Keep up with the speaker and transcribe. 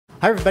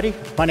Hi everybody,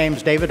 my name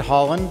is David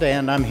Holland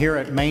and I'm here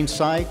at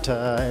MAINSITE.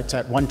 It's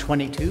at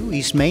 122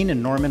 East Main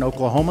in Norman,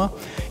 Oklahoma,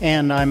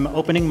 and I'm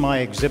opening my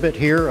exhibit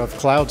here of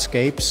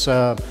cloudscapes,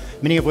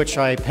 many of which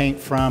I paint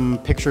from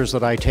pictures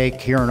that I take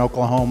here in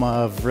Oklahoma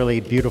of really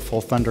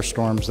beautiful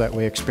thunderstorms that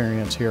we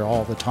experience here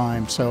all the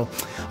time. So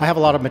I have a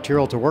lot of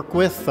material to work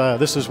with.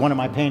 This is one of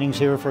my paintings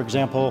here, for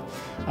example.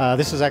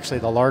 This is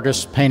actually the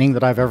largest painting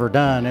that I've ever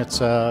done. It's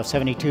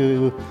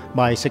 72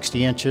 by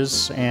 60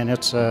 inches, and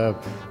it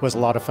was a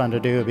lot of fun to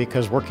do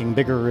because working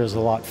bigger is a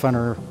lot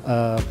funner.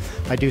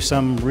 I do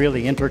some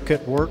really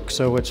intricate work,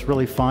 so it's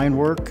really fine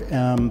work,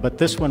 but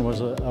this one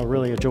was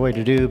really a joy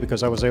to do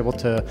because I was able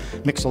to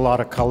mix a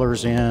lot of colors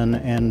in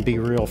and be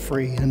real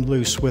free and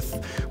loose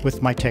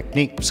with my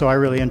technique. So I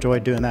really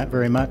enjoyed doing that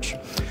very much.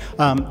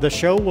 The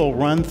show will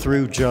run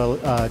through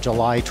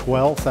July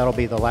 12th. That'll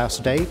be the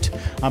last date.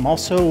 I'm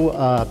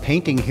also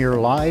painting here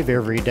live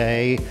every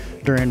day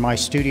during my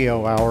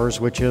studio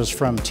hours, which is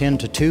from 10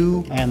 to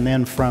 2 and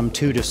then from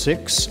 2 to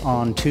 6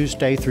 on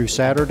Tuesday through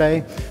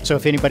Saturday. So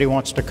if anybody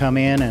wants to come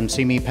in and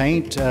see me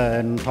paint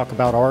and talk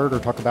about art or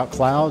talk about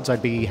clouds,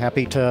 I'd be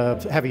happy to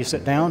have you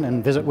sit down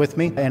and visit with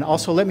me. And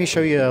also let me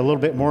show you a little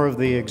bit more of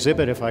the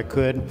exhibit if I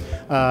could.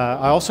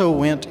 I also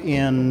went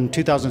in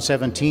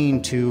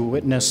 2017 to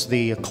witness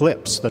the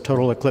eclipse, the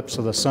total eclipse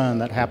of the sun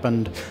that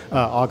happened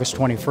August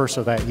 21st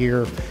of that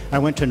year. I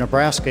went to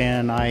Nebraska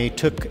and I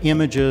took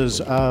images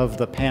of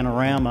the panorama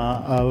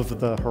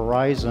of the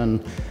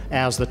horizon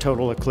as the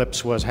total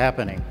eclipse was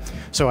happening.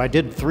 So I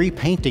did 3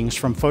 paintings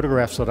from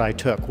photographs that I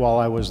took while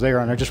I was there,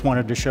 and I just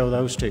wanted to show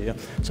those to you.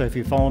 So if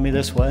you follow me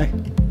this way.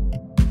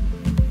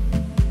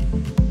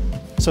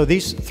 So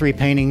these 3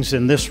 paintings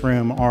in this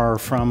room are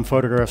from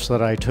photographs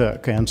that I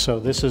took, and so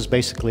this is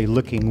basically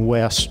looking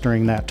west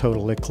during that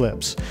total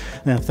eclipse.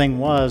 And the thing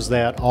was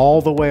that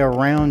all the way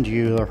around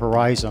you, the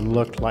horizon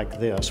looked like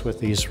this with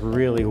these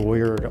really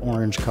weird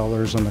orange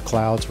colors, and the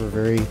clouds were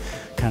very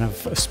kind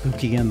of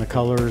spooky in the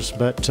colors,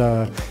 but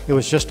it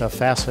was just a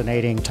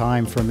fascinating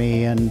time for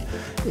me, and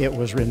it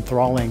was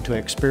enthralling to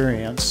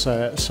experience.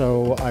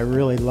 So I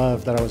really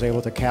love that I was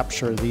able to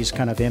capture these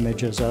kind of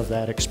images of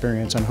that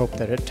experience and hope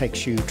that it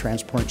takes you,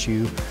 transports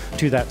you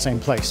to that same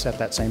place at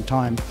that same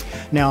time.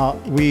 Now,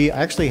 we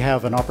actually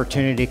have an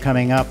opportunity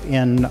coming up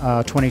in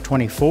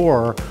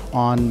 2024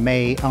 on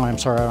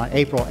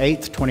April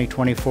 8th,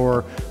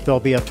 2024. There'll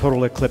be a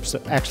total eclipse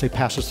that actually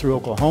passes through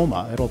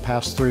Oklahoma. It'll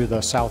pass through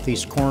the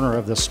southeast corner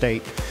of the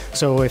state.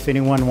 So if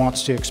anyone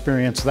wants to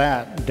experience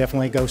that,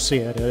 definitely go see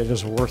it. It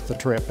is worth the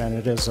trip, and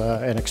it is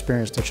an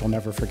experience that you'll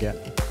never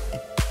forget.